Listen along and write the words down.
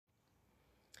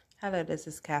Hello, this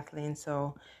is Kathleen.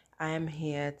 I am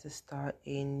here to start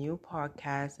a new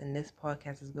podcast, and this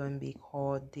podcast is going to be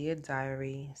called Dear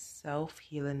Diary Self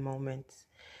Healing Moments.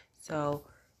 So,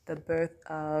 the birth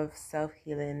of self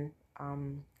healing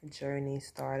journey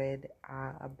started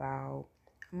about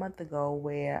a month ago,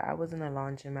 where I was in a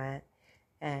laundromat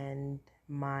and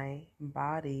my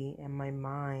body and my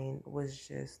mind was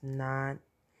just not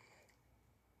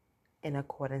in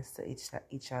accordance to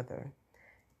each other.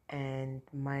 And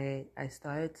my I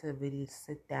started to really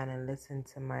sit down and listen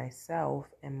to myself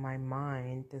and my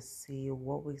mind to see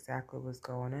what exactly was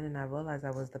going on, and I realized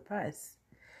I was depressed,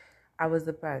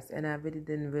 and I really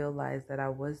didn't realize that I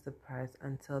was depressed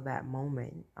until that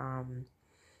moment.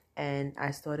 And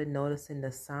I started noticing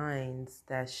the signs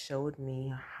that showed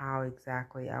me how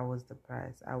exactly I was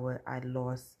depressed. I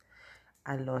lost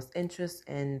interest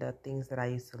in the things that I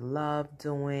used to love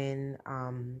doing.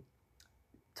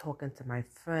 Talking to my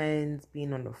friends,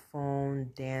 being on the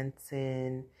phone,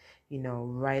 dancing,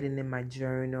 writing in my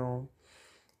journal.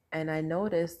 And I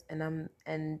noticed, and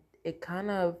it kind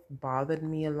of bothered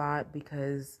me a lot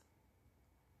because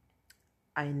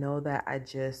I know that I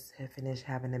just had finished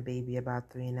having a baby about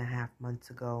 3.5 months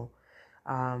ago.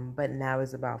 But now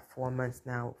it's about 4 months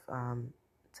now,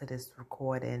 to this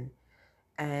recording.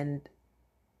 And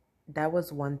that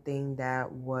was one thing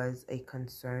that was a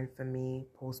concern for me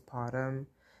postpartum,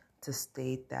 to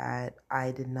state that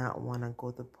I did not want to go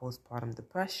through postpartum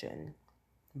depression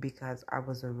because I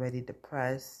was already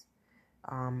depressed,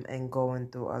 and going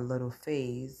through a little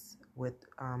phase with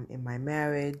in my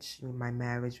marriage. My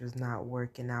marriage was not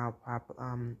working out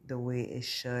the way it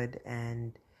should,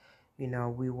 and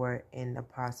we were in the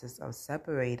process of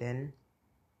separating,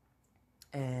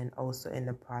 and also in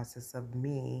the process of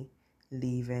me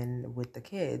leaving with the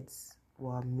kids.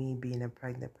 Well, me being a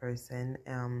pregnant person,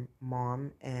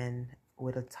 mom, and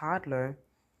with a toddler,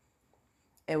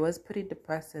 it was pretty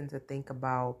depressing to think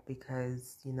about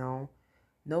because,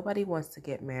 nobody wants to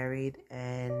get married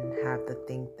and have to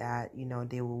think that,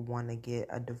 they will want to get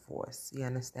a divorce. You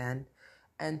understand?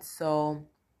 And so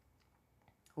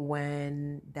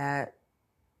when that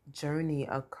journey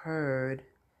occurred,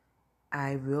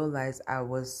 I realized I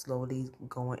was slowly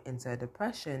going into a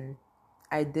depression.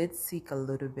 I did seek a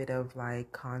little bit of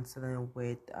like counseling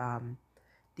with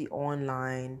the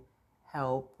online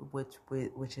help,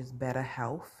 which is Better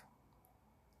Health.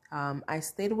 I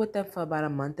stayed with them for about a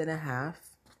month and a half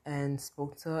and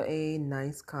spoke to a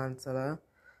nice counselor.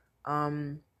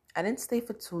 I didn't stay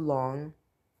for too long.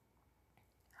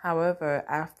 However,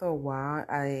 after a while,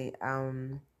 I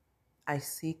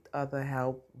seeked other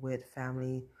help with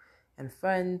family and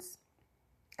friends,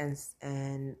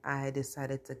 and I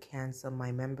decided to cancel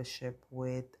my membership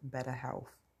with Better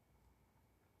Health.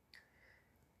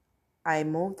 I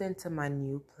moved into my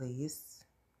new place,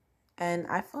 and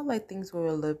I felt like things were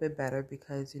a little bit better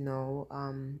because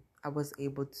I was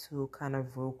able to kind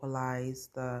of vocalize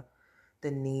the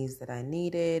needs that I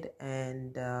needed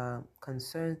and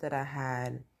concerns that I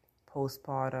had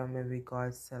postpartum in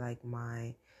regards to like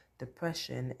my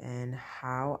depression and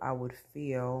how I would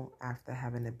feel after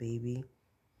having a baby.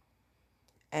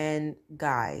 And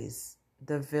guys,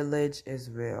 the village is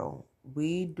real.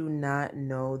 We do not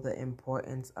know the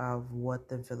importance of what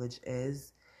the village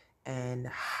is and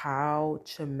how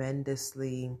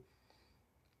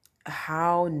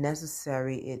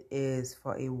necessary it is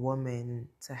for a woman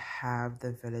to have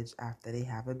the village after they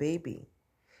have a baby.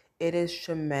 It is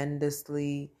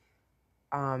tremendously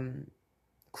um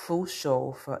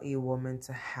crucial for a woman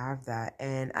to have that.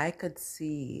 And I could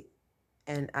see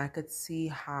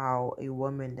how a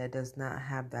woman that does not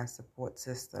have that support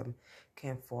system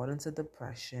can fall into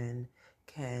depression,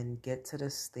 can get to the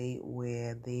state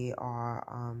where they are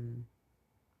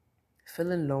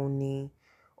feeling lonely,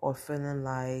 or feeling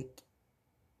like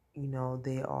they're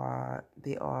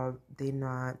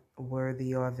not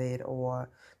worthy of it, or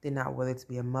they're not worthy to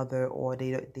be a mother, or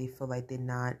they feel like they're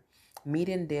not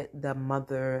meeting the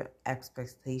mother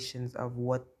expectations of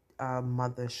what a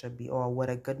mother should be, or what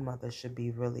a good mother should be,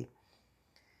 really.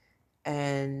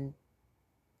 And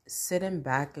sitting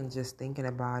back and just thinking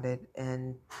about it,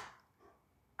 and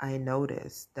I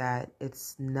noticed that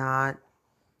it's not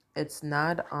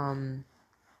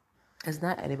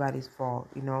anybody's fault,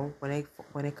 when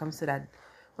it comes to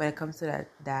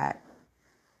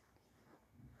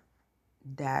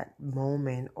that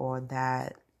moment, or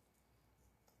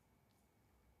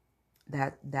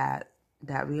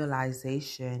that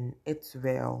realization. It's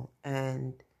real.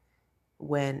 And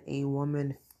when a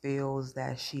woman feels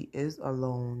that she is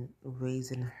alone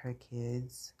raising her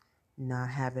kids, not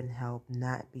having help,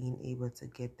 not being able to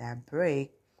get that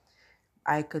break,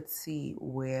 I could see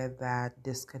where that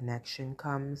disconnection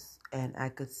comes, and I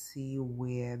could see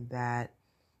where that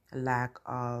lack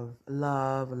of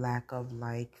love, lack of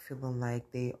like feeling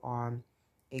like they are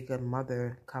a good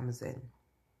mother comes in.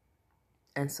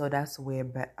 And so that's where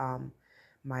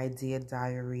my Dear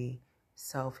Diary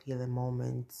self-healing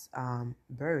moments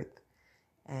birth.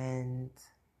 And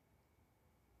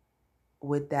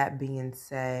with that being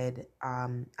said,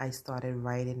 I started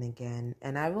writing again,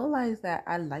 and I realized that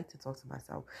I like to talk to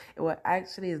myself. Well,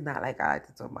 actually, it's not like I like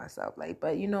to talk to myself, like,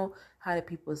 but you know how do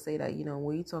people say that,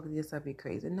 when you talk to yourself, you're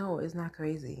crazy. No, it's not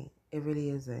crazy. It really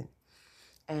isn't.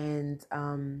 And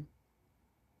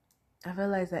I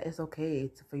realized that it's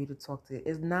okay for you to talk to.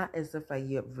 It's not as if like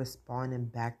you're responding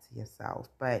back to yourself,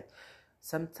 but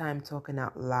sometimes talking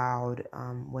out loud,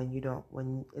 when you don't,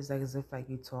 when it's like as if like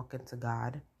you talking to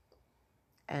God.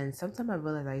 And sometimes I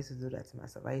realized I used to do that to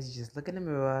myself. I used to just look in the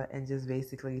mirror and just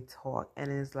basically talk.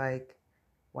 And it's like,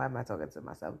 why am I talking to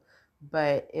myself?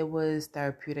 But it was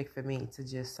therapeutic for me to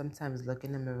just sometimes look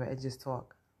in the mirror and just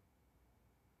talk.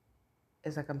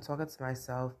 It's like I'm talking to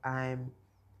myself. I'm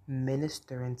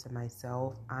ministering to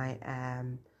myself. I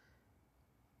am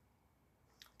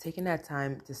taking that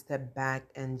time to step back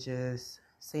and just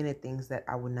saying the things that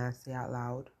I would not say out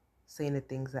loud, saying the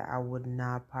things that I would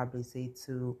not probably say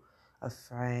to a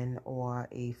friend or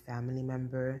a family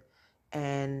member,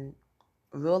 and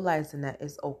realizing that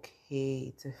it's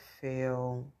okay to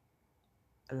feel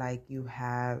like you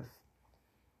have,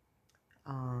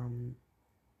 um,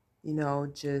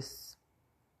 just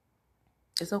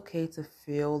it's okay to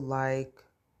feel like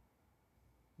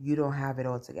you don't have it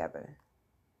all together.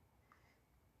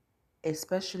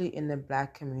 Especially in the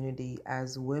Black community,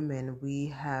 as women, we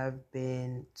have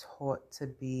been taught to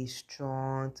be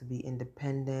strong, to be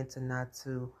independent, and not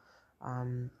to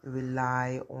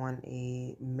rely on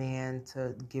a man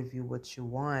to give you what you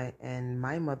want. And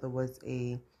my mother was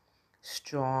a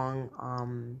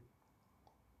strong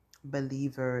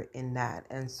believer in that.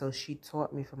 And so she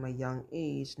taught me from a young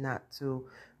age not to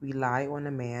rely on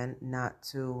a man, not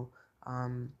to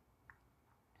um,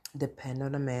 depend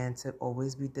on a man, to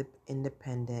always be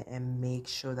independent and make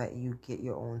sure that you get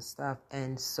your own stuff.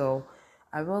 And so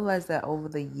I realized that over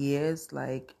the years,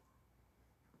 like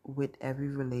with every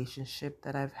relationship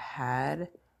that I've had,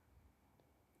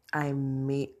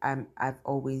 I've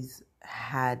always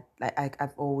had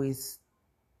I've always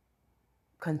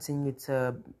continued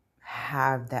to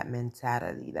have that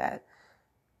mentality that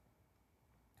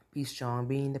be strong,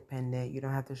 be independent. You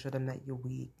don't have to show them that you're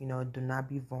weak. Do not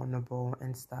be vulnerable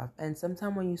and stuff. And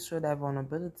sometimes when you show that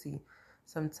vulnerability,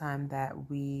 sometimes that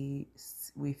we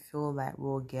feel that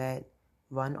we'll get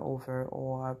run over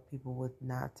or people would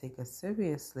not take us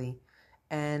seriously.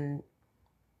 And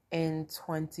in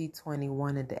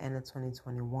 2021, at the end of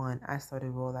 2021, I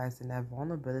started realizing that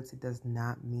vulnerability does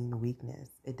not mean weakness.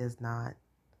 It does not.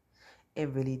 It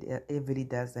really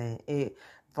doesn't.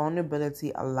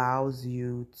 Vulnerability allows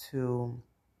you to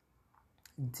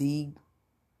dig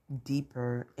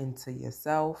deeper into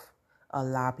yourself,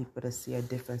 allow people to see a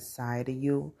different side of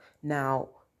you. Now,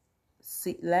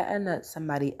 letting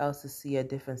somebody else to see a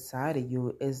different side of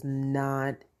you is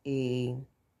not a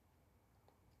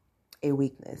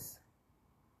weakness.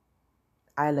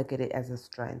 I look at it as a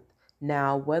strength.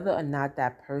 Now, whether or not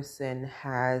that person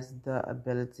has the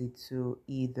ability to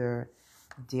either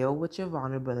deal with your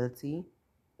vulnerability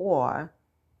or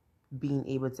being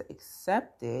able to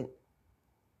accept it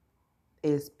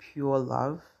is pure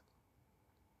love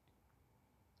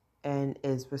and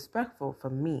is respectful for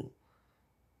me.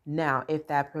 Now, if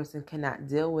that person cannot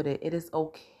deal with it, it is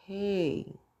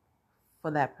okay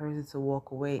for that person to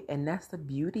walk away. And that's the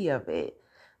beauty of it.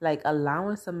 Like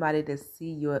allowing somebody to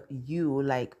see you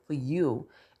like for you,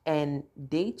 and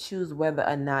they choose whether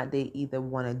or not they either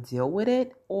want to deal with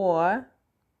it or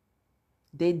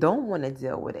they don't want to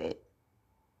deal with it.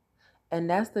 And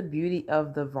that's the beauty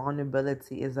of the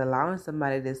vulnerability, is allowing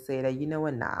somebody to say that, you know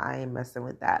what, nah, I ain't messing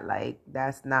with that. Like,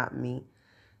 that's not me.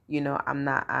 I'm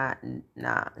not,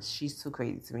 nah, she's too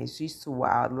crazy to me. She's too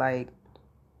wild. Like,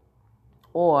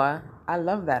 or I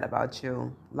love that about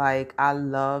you. Like, I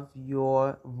love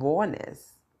your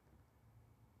rawness.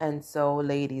 And so,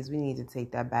 ladies, we need to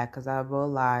take that back, because I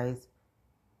realized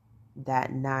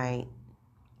that night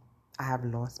I have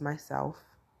lost myself.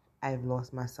 I've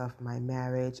lost myself in my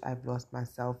marriage. I've lost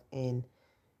myself in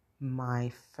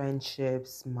my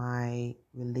friendships, my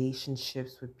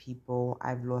relationships with people.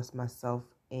 I've lost myself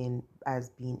in as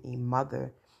being a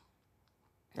mother.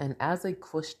 And as a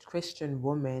Christian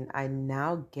woman, I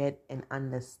now get and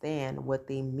understand what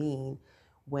they mean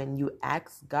when you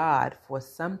ask God for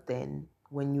something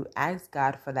when you ask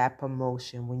God for that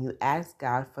promotion, when you ask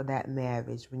God for that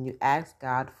marriage, when you ask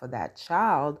God for that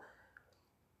child,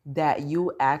 that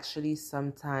you actually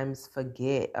sometimes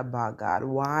forget about God.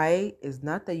 Why? It's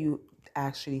not that you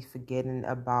actually forgetting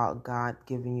about God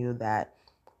giving you that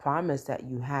promise that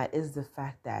you had. It's the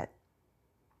fact that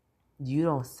you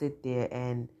don't sit there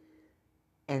and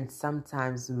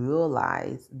sometimes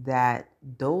realize that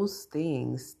those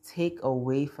things take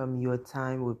away from your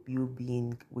time with you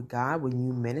being with God, when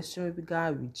you minister with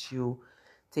God, with you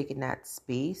taking that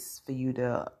space for you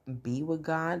to be with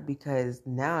God, because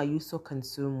now you're so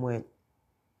consumed with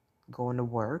going to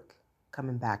work,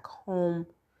 coming back home,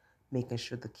 making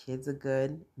sure the kids are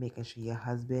good, making sure your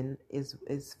husband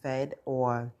is fed,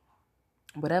 or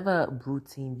whatever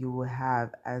routine you will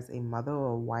have as a mother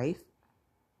or a wife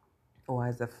or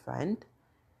as a friend.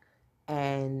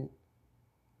 And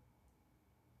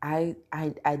I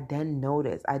then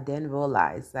noticed, I then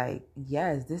realized, like,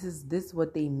 yes, this is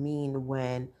what they mean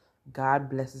when God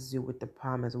blesses you with the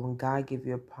promise. When God gives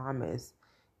you a promise,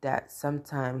 that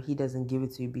sometimes He doesn't give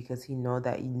it to you because He know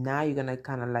that now you're gonna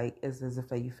kind of like, it's as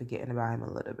if like you forgetting about Him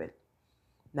a little bit.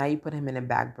 Now you put Him in the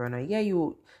back burner.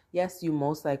 Yes, you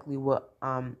most likely will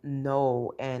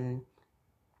know and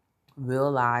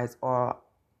realize or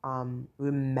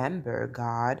remember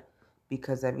God,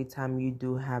 because every time you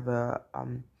do have a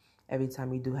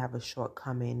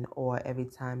shortcoming, or every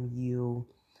time you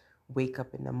wake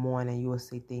up in the morning, you will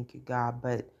say thank you, God.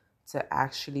 But to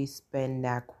actually spend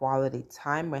that quality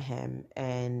time with Him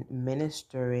and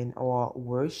ministering or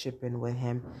worshiping with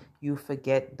Him, you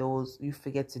forget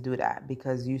to do that,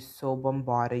 because you're so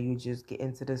bombarded. You just get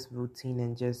into this routine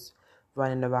and just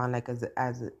running around like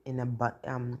as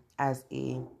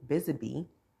a busy bee,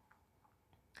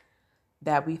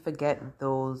 that we forget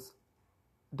those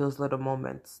little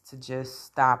moments to just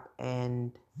stop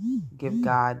and give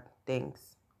God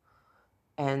thanks.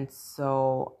 And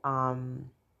so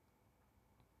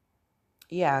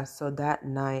yeah, so that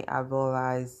night I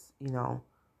realized,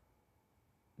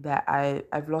 that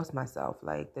I've lost myself.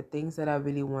 Like, the things that I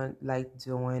really want like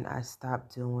doing, I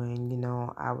stopped doing.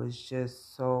 I was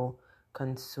just so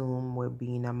consumed with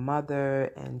being a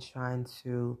mother and trying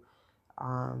to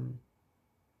um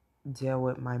deal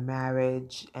with my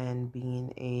marriage and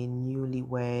being a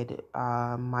newlywed.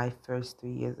 My first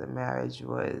 3 years of marriage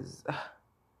was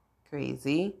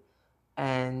crazy.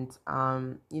 And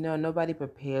nobody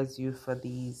prepares you for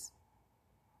these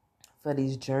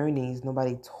journeys.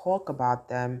 Nobody talk about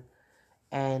them.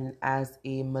 And as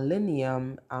a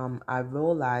millennium, I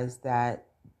realized that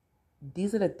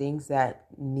these are the things that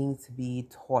need to be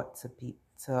taught to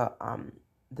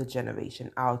the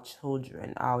generation, our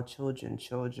children,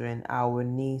 children, our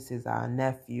nieces, our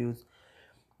nephews.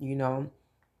 You know,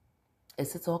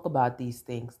 it's to talk about these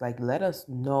things. Like, let us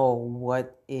know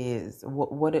what is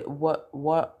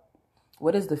the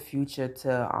future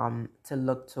to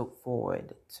look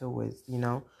forward towards.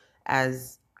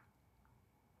 As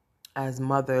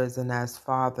mothers and as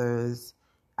fathers,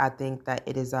 I think that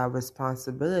it is our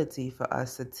responsibility for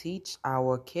us to teach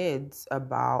our kids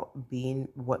about being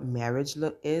what marriage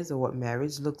is, or what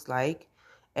marriage looks like,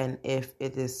 and if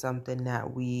it is something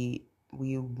that we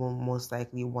will most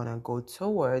likely want to go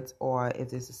towards, or if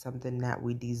this is something that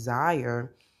we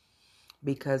desire.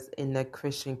 Because in the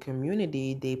Christian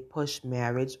community, they push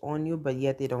marriage on you, but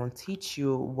yet they don't teach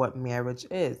you what marriage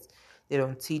is. They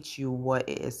don't teach you what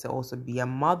it is to also be a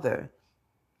mother.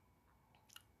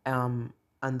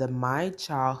 Under my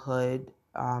childhood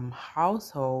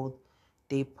household,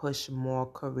 they push more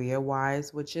career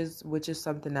wise, which is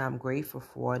something that I'm grateful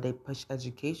for. They push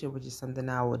education, which is something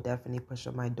I will definitely push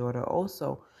on my daughter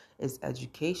also, is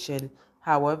education.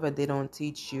 However, they don't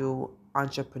teach you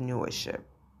entrepreneurship.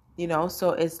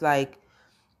 So it's like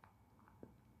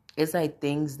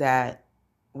things that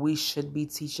we should be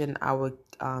teaching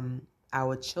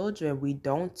our children. We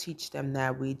don't teach them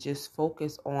that. We just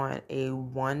focus on a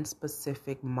one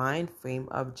specific mind frame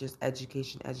of just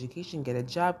education, get a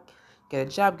job,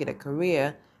 get a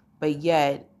career. But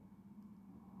yet,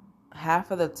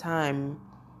 half of the time,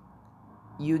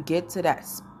 you get to that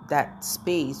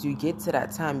space, you get to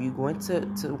that time, you went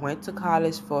to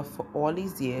college for all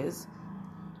these years,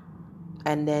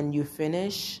 and then you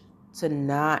finish, to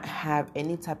not have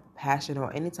any type of passion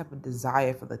or any type of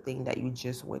desire for the thing that you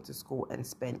just went to school and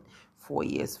spent 4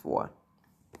 years for.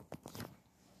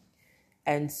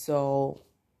 And so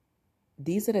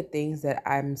these are the things that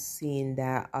I'm seeing,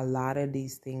 that a lot of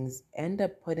these things end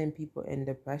up putting people in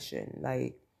depression.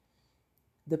 Like,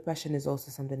 depression is also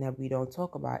something that we don't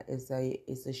talk about. It's a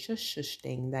shush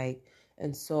thing. Like,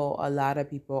 And so a lot of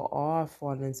people are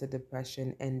falling into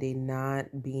depression and they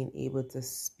not being able to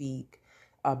speak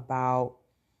about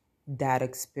that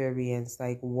experience,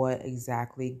 like what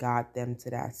exactly got them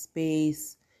to that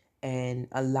space. And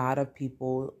a lot of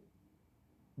people,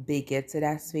 they get to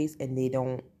that space and they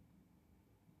don't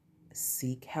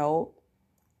seek help,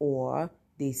 or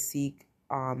they seek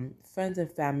friends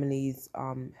and families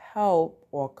help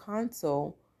or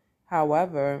counsel.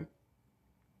 However,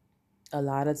 a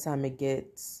lot of time it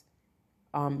gets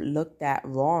looked at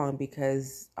wrong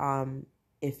because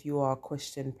if you are a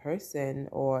Christian person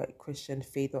or Christian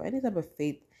faith or any type of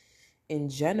faith in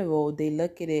general, they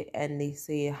look at it and they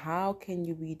say, how can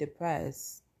you be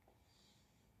depressed?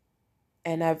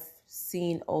 And I've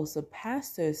seen also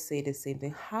pastors say the same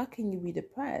thing. How can you be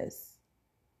depressed?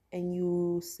 And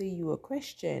you say you're a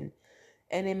Christian.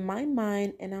 And in my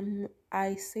mind,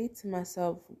 I say to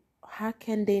myself, how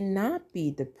can they not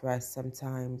be depressed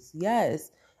sometimes?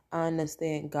 Yes, I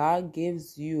understand. God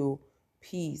gives you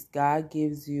peace. God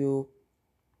gives you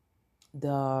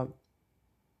the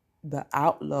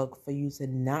outlook for you to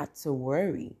not to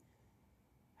worry.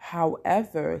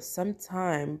 However,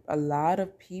 sometimes a lot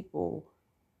of people,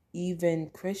 even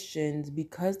Christians,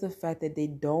 because the fact that they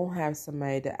don't have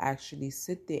somebody to actually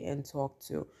sit there and talk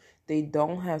to, they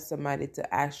don't have somebody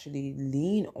to actually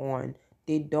lean on,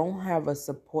 they don't have a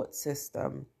support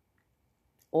system,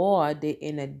 or they're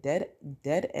in a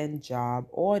dead end job,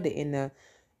 or they're in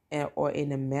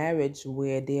a marriage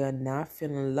where they are not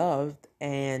feeling loved,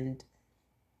 and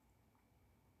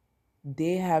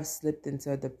they have slipped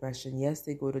into a depression. Yes,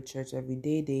 they go to church every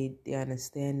day. They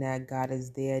understand that God is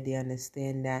there. They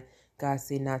understand that God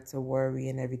say not to worry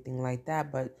and everything like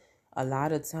that. But a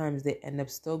lot of times they end up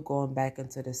still going back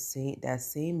into that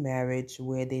same marriage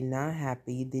where they're not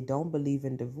happy. They don't believe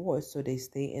in divorce, so they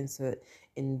stay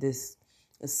in this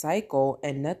cycle,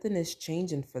 and nothing is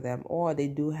changing for them. Or they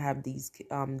do have these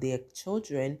their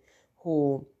children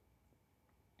who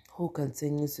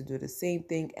continues to do the same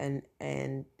thing,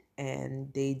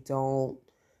 and they don't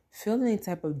feel any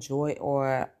type of joy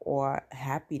or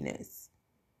happiness,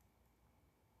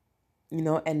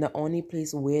 and the only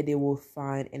place where they will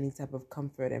find any type of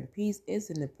comfort and peace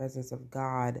is in the presence of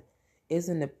God, is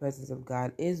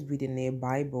reading their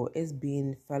Bible, is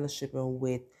being fellowshipping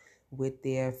with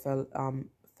their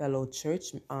fellow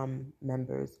church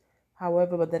members.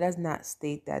 However, but that does not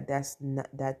state that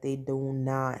they do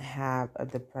not have a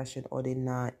depression, or they're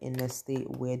not in a state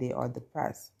where they are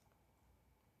depressed.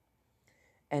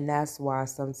 And that's why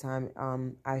sometimes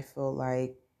I feel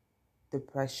like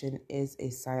depression is a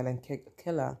silent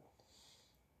killer.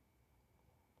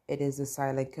 It is a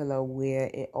silent killer where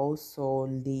it also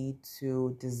leads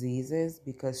to diseases,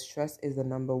 because stress is the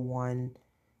number one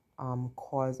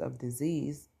cause of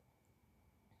disease.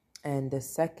 And the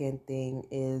second thing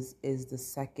is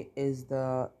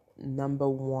the number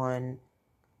one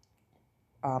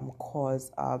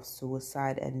cause of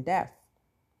suicide and death.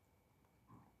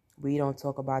 We don't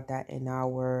talk about that in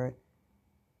our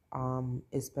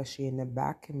especially in the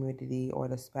Black community or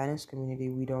the Spanish community.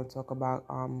 We don't talk about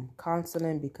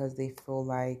counseling, because they feel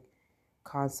like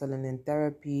counseling and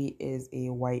therapy is a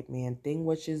white man thing,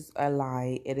 which is a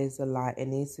lie. It is a lie. It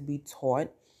needs to be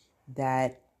taught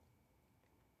that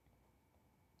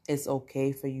it's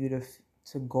okay for you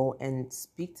to go and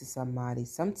speak to somebody.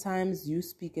 Sometimes you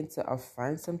speaking to a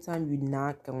friend, sometimes you're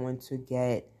not going to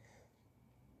get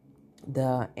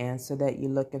the answer that you're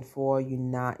looking for. You're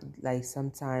not, like,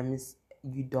 sometimes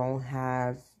you don't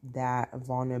have that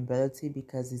vulnerability,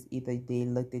 because it's either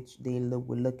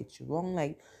will look at you wrong,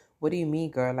 like, what do you mean,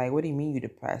 girl? Like, what do you mean you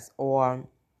depressed? Or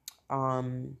what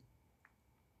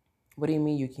do you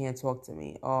mean you can't talk to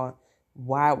me? Or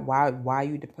why are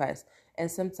you depressed?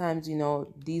 And sometimes,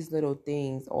 these little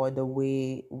things, or the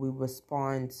way we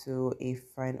respond to a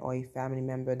friend or a family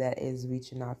member that is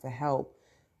reaching out for help,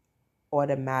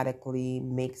 automatically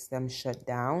makes them shut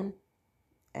down.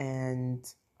 And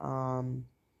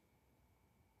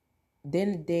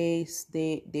then they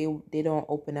don't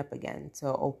open up again to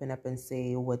open up and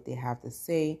say what they have to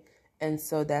say. And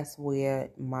so that's where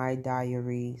my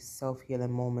diary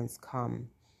self-healing moments come,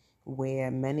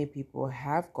 where many people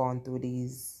have gone through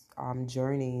these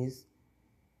journeys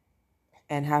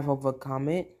and have overcome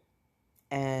it,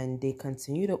 and they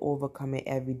continue to overcome it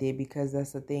every day, because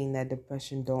that's the thing, that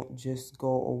depression don't just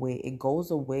go away. It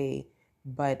goes away,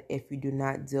 but if you do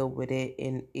not deal with it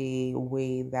in a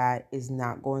way that is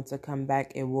not going to come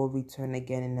back, it will return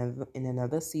again in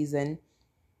another season,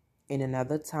 in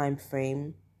another time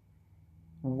frame,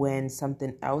 when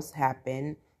something else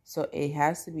happened So it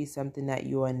has to be something that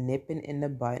you are nipping in the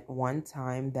butt one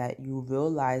time, that you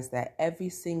realize that every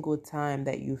single time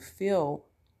that you feel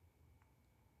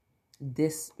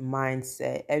this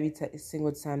mindset,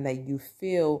 single time that you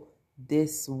feel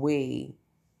this way,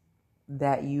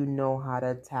 that you know how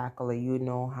to tackle it, you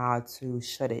know how to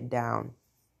shut it down.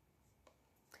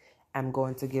 I'm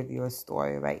going to give you a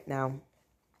story right now.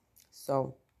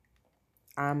 So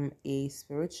I'm a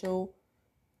spiritual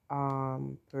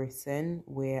person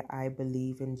where I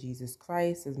believe in Jesus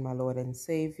Christ as my Lord and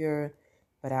Savior,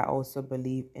 but I also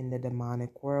believe in the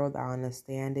demonic world. I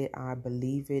understand it. I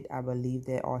believe it. I believe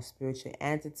there are spiritual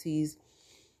entities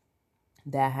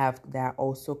that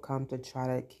also come to try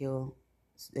to kill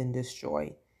and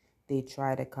destroy. They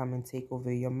try to come and take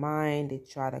over your mind. They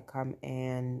try to come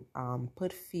and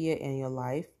put fear in your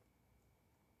life.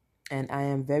 And I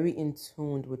am very in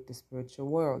tune with the spiritual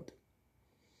world.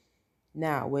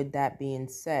 Now, with that being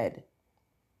said,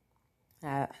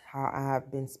 how I have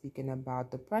been speaking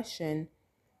about depression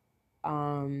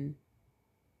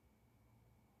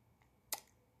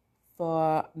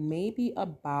for maybe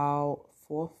about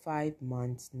 4 or 5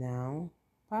 months now,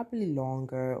 probably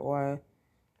longer, or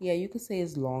yeah, you could say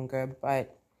it's longer,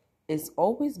 but it's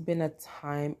always been a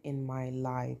time in my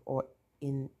life, or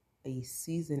in a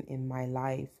season in my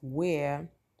life, where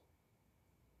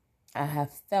I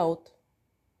have felt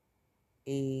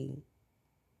a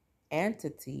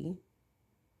entity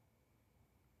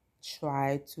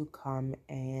try to come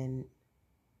and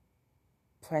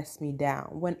press me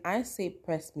down. When I say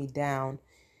press me down,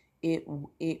 it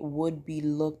would be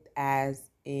looked as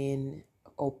in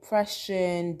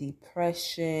oppression,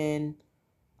 depression,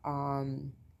 or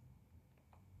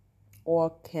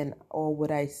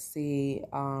would I say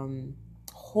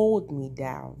hold me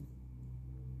down.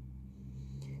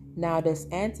 Now, this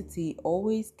entity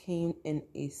always came in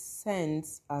a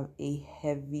sense of a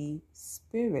heavy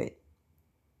spirit.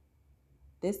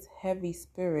 This heavy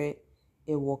spirit,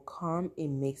 it will come, it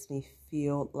makes me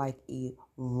feel like a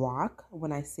rock.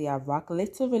 When I say a rock,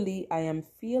 literally, I am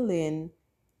feeling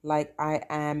like I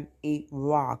am a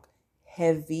rock.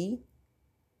 Heavy.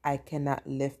 I cannot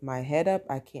lift my head up.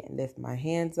 I can't lift my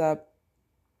hands up.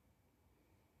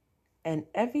 And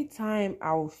every time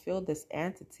I will feel this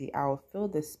entity, I will feel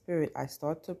this spirit, I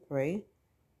start to pray.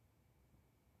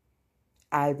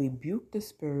 I rebuke the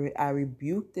spirit. I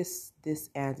rebuke this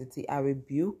entity. I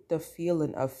rebuke the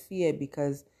feeling of fear,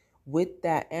 because with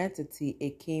that entity,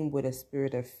 it came with a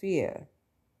spirit of fear.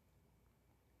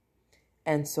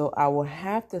 And so I will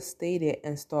have to stay there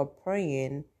and start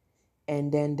praying,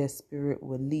 and then the spirit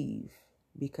will leave,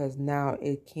 because now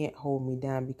it can't hold me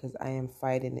down, because I am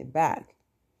fighting it back.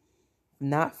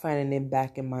 Not fighting it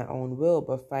back in my own will,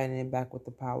 but fighting it back with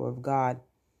the power of God.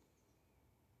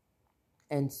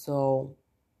 And so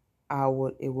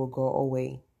it will go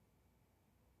away.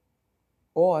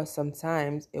 Or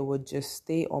sometimes it would just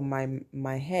stay on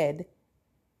my head.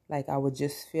 Like I would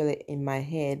just feel it in my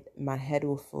head. My head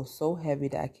will feel so heavy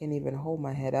that I can't even hold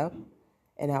my head up.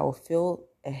 And I will feel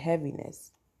a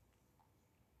heaviness.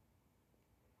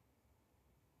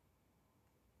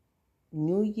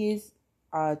 New Year's,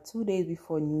 2 days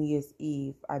before New Year's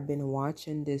Eve, I've been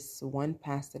watching this one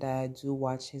pastor that I do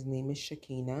watch. His name is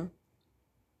Shekinah.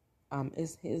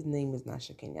 His name is not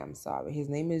Shekinah, I'm sorry. His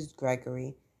name is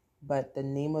Gregory, but the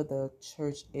name of the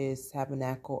church is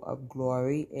Tabernacle of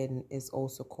Glory, and is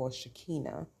also called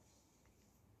Shekinah.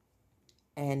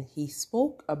 And he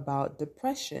spoke about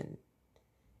depression,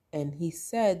 and he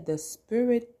said the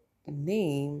spirit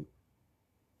name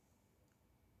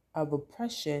of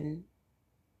oppression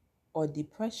or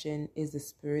depression is the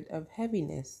spirit of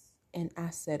heaviness. And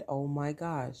I said, oh my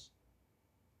gosh,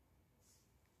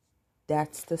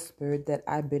 that's the spirit that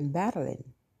I've been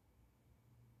battling.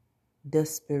 The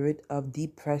spirit of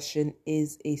depression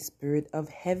is a spirit of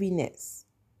heaviness.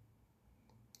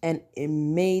 And it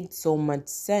made so much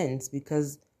sense,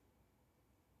 because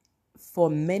for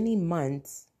many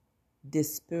months,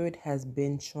 this spirit has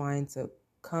been trying to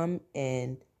come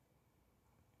and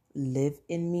live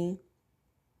in me,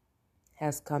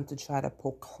 has come to try to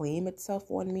proclaim itself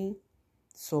on me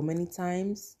so many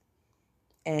times.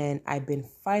 And I've been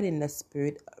fighting the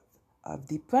spirit of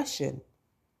depression.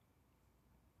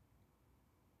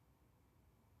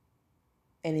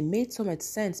 And it made so much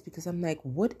sense, because I'm like,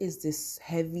 what is this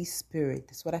heavy spirit?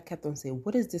 That's what I kept on saying.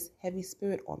 What is this heavy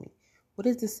spirit on me? What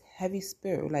is this heavy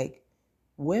spirit? Like,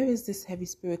 where is this heavy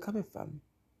spirit coming from?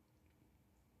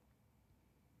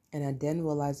 And I then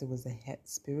realized it was a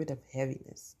spirit of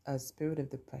heaviness, a spirit of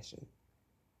depression.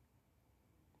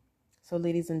 So,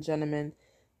 ladies and gentlemen,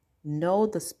 know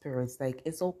the spirits. Like,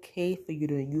 it's okay for you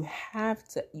to, you have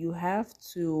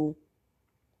to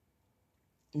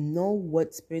know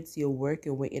what spirits you're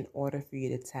working with in order for you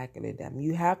to tackle them.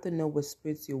 You have to know what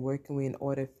spirits you're working with in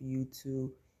order for you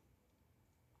to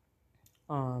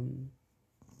um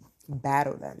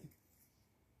battle them.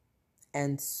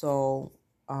 And so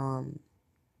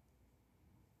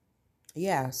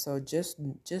yeah, so just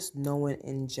knowing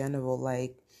in general,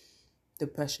 like,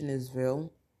 depression is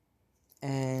real,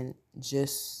 and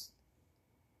just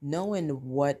knowing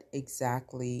what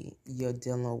exactly you're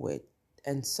dealing with.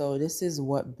 And so this is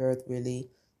what birth really,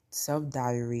 self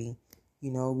diary.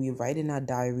 We write in our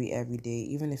diary every day,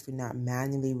 even if we're not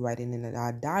manually writing in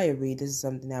our diary. This is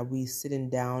something that we sitting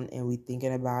down and we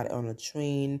thinking about on a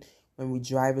train, when we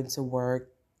driving to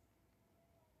work.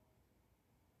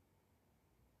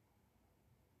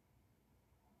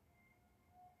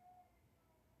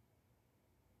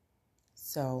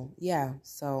 So yeah,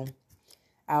 so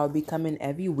I'll be coming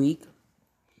every week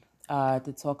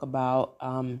to talk about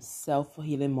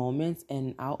self-healing moments,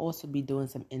 and I'll also be doing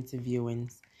some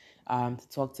interviewings to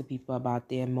talk to people about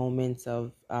their moments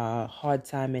of hard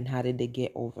time and how did they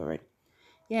get over it.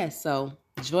 Yeah, so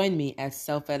join me at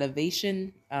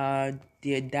Self-Elevation,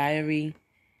 Dear Diary,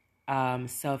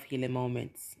 Self-Healing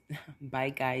Moments.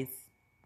 Bye, guys.